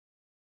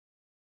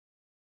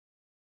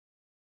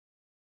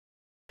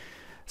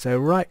So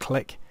right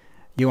click,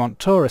 you want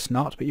Torus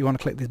knot, but you want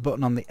to click this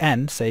button on the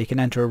end so you can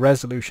enter a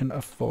resolution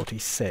of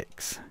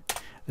 46.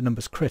 The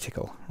number's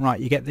critical. Right,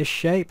 you get this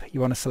shape,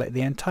 you want to select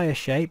the entire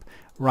shape,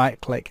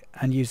 right click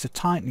and use the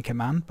tighten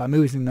command by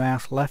moving the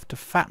mouse left to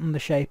fatten the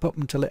shape up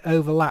until it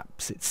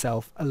overlaps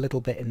itself a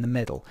little bit in the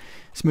middle.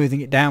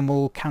 Smoothing it down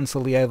will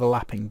cancel the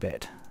overlapping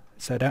bit.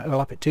 So don't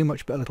overlap it too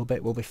much, but a little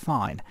bit will be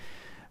fine.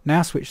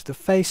 Now switch to the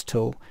face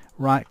tool,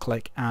 right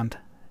click and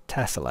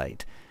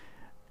tessellate.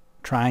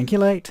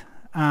 Triangulate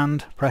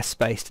and press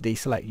space to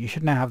deselect. You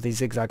should now have these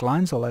zigzag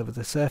lines all over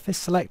the surface.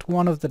 Select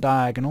one of the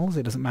diagonals,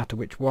 it doesn't matter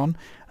which one,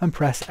 and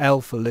press L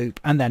for loop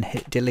and then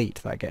hit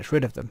delete. That gets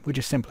rid of them. We're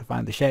just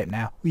simplifying the shape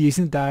now. We're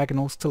using the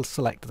diagonals to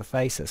select the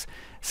faces.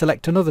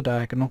 Select another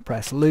diagonal,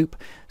 press loop,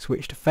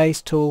 switch to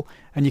face tool,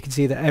 and you can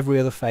see that every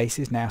other face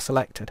is now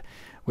selected,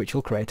 which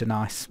will create a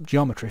nice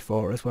geometry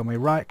for us when we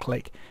right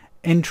click,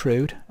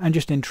 intrude, and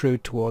just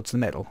intrude towards the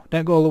middle.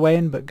 Don't go all the way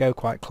in, but go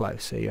quite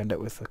close, so you end up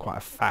with quite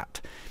a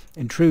fat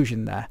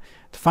intrusion there.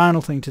 The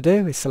final thing to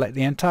do is select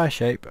the entire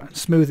shape and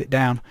smooth it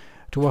down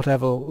to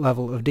whatever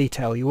level of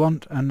detail you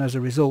want, and as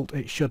a result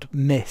it should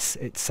miss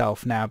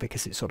itself now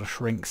because it sort of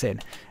shrinks in,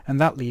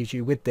 and that leaves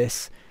you with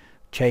this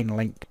chain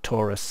link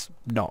torus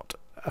knot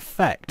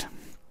effect.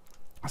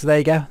 So there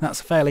you go,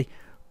 that's a fairly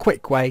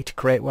quick way to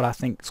create what I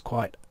think is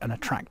quite an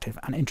attractive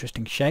and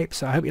interesting shape.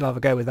 So I hope you'll have a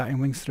go with that in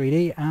Wings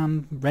 3D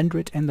and render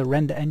it in the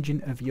render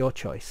engine of your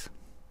choice.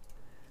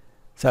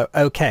 So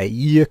okay,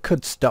 you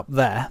could stop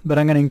there, but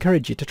I'm going to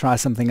encourage you to try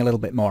something a little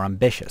bit more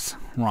ambitious.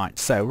 Right,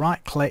 so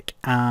right click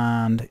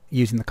and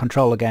using the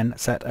control again,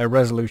 set a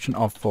resolution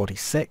of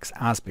 46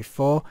 as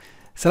before.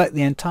 Select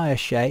the entire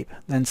shape,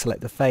 then select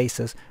the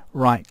faces,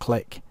 right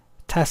click,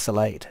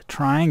 tessellate,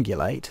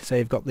 triangulate, so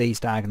you've got these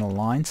diagonal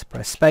lines.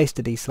 Press space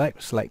to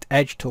deselect, select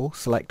edge tool,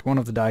 select one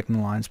of the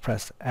diagonal lines,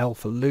 press L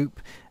for loop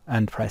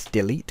and press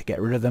delete to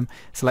get rid of them.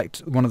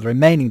 Select one of the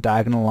remaining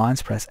diagonal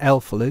lines, press L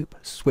for loop,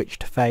 switch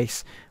to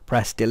face,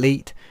 press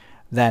delete,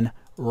 then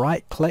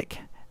right click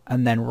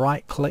and then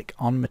right click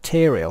on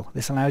material.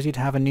 This allows you to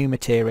have a new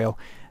material,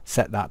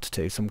 set that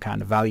to some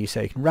kind of value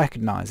so you can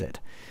recognize it.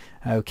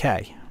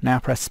 Okay, now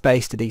press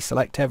space to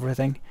deselect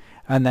everything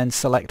and then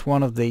select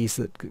one of these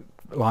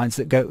lines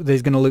that go,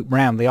 there's going to loop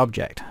round the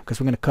object because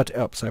we're going to cut it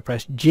up. So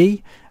press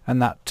G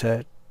and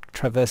that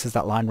traverses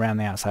that line around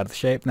the outside of the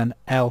shape, and then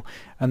L,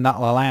 and that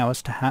will allow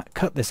us to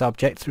cut this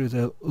object through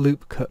the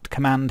loop cut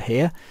command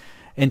here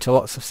into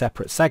lots of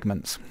separate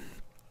segments.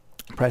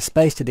 Press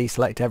space to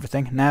deselect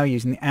everything. Now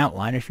using the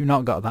outliner, if you've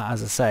not got that,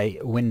 as I say,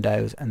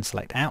 Windows and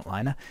select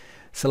outliner,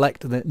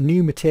 select the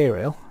new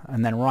material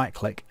and then right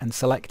click and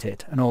select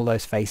it, and all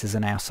those faces are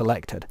now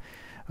selected.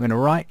 I'm going to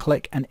right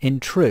click and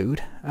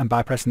intrude, and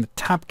by pressing the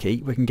tab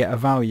key we can get a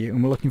value,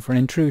 and we're looking for an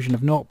intrusion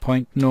of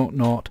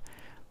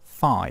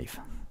 0.005.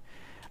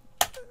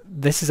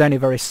 This is only a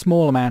very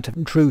small amount of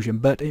intrusion,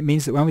 but it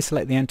means that when we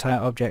select the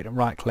entire object and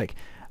right click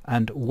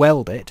and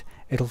weld it,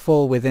 it'll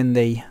fall within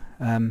the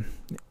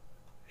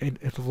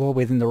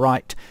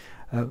right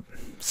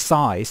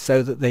size,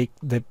 so that the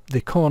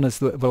corners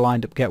that were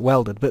lined up get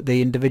welded, but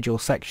the individual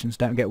sections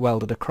don't get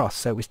welded across,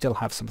 so we still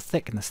have some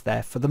thickness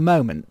there for the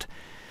moment.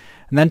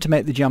 And then to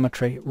make the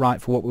geometry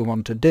right for what we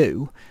want to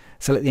do,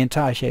 select the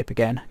entire shape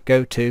again,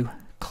 go to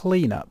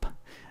cleanup,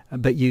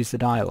 but use the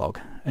dialog,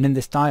 and in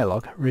this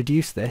dialog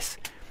reduce this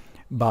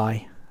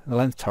by the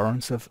length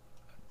tolerance to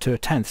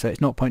 1/10, so it's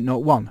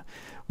 0.01,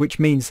 which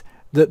means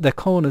that the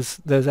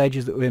corners, those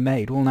edges that we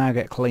made, will now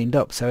get cleaned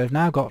up, so we've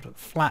now got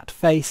flat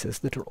faces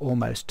that are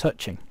almost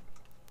touching.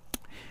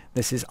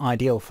 This is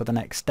ideal for the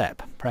next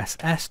step. Press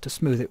S to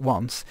smooth it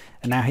once,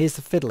 and now here's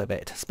the fiddly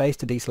bit, space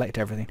to deselect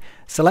everything.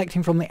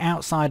 Selecting from the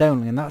outside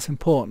only, and that's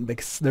important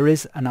because there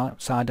is an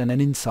outside and an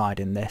inside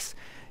in this.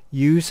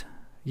 Use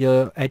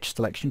your edge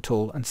selection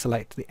tool and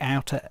select the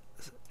outer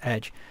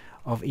edge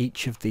of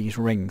each of these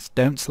rings.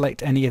 Don't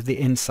select any of the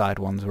inside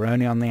ones, we're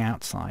only on the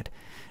outside.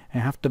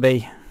 You have to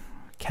be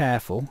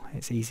careful,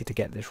 it's easy to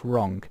get this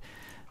wrong.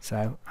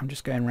 So I'm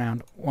just going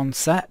around one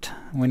set.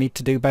 We need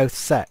to do both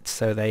sets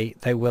so they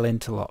will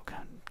interlock.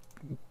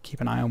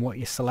 Keep an eye on what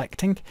you're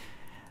selecting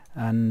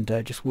and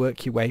just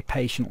work your way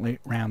patiently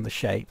around the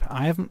shape.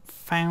 I haven't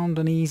found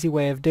an easy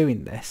way of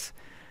doing this,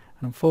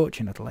 and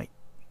unfortunately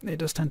it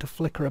does tend to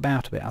flicker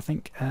about a bit. I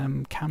think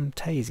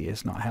Camtasia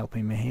is not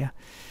helping me here,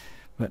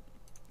 but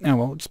oh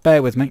well, just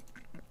bear with me.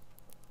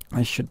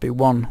 There should be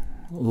one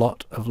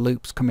lot of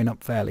loops coming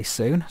up fairly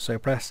soon, so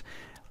press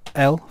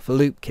L for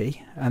loop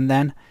key, and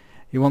then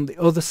you want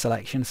the other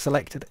selection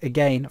selected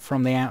again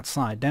from the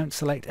outside. Don't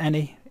select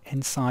any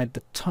inside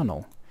the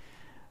tunnel,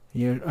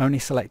 you're only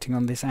selecting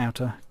on this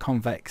outer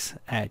convex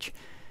edge.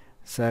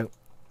 So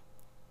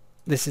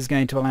this is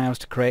going to allow us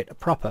to create a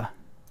proper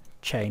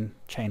chain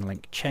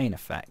link chain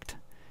effect.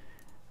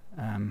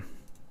 You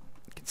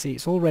can see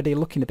it's already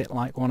looking a bit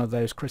like one of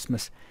those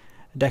Christmas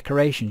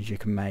decorations you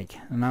can make,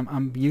 and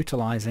I'm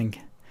utilising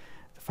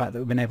the fact that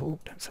we've been able,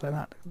 don't select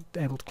that,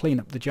 able to clean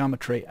up the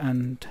geometry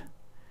and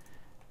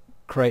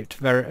create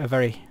a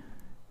very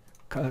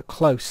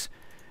close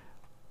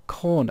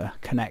corner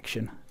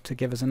connection to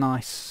give us a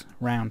nice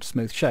round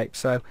smooth shape.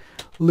 So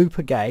loop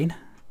again,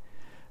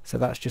 so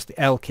that's just the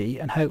L key,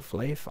 and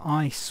hopefully if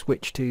I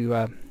switch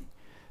to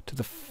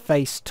the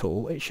face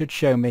tool, it should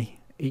show me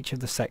each of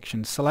the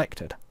sections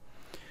selected.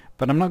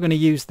 But I'm not going to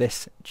use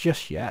this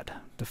just yet,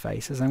 the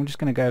faces. I'm just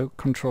going to go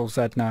Control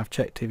Z now I've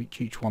checked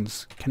if each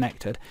one's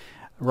connected,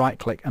 right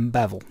click and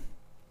bevel.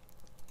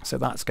 So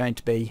that's going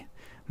to be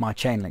my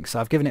chain link. So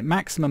I've given it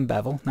maximum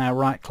bevel. Now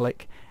right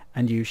click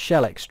and use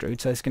shell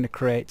extrude, so it's going to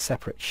create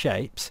separate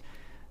shapes.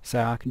 So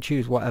I can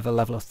choose whatever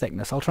level of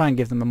thickness. I'll try and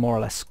give them a more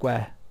or less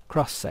square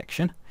cross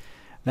section.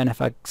 Then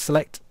if I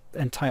select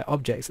entire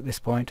objects at this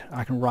point,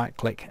 I can right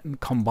click and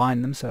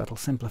combine them, so it'll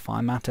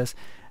simplify matters,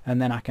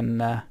 and then I can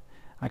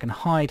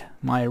hide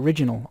my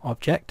original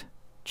object,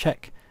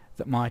 check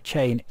that my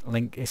chain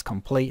link is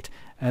complete,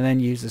 and then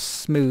use the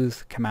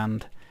smooth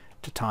command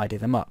to tidy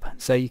them up.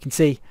 So you can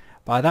see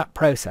by that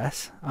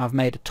process I've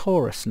made a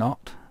torus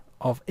knot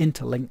of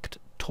interlinked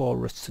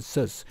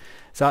toruses.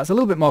 So that's a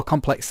little bit more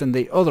complex than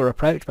the other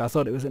approach, but I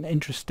thought it was an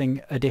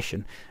interesting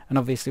addition. And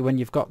obviously when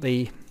you've got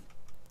the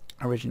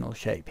original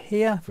shape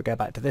here, if we go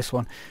back to this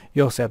one,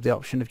 you also have the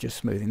option of just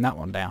smoothing that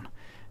one down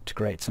to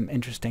create some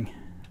interesting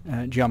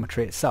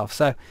geometry itself.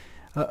 So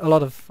a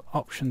lot of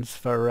options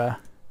for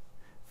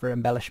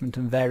embellishment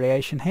and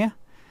variation here.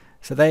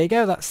 So there you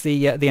go, that's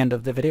the end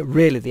of the video,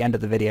 really the end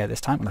of the video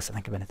this time, unless I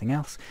think of anything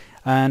else.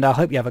 And I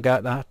hope you have a go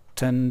at that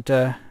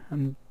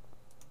and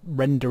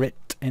render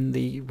it in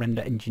the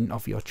render engine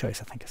of your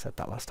choice. I think I said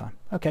that last time.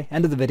 Okay,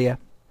 end of the video.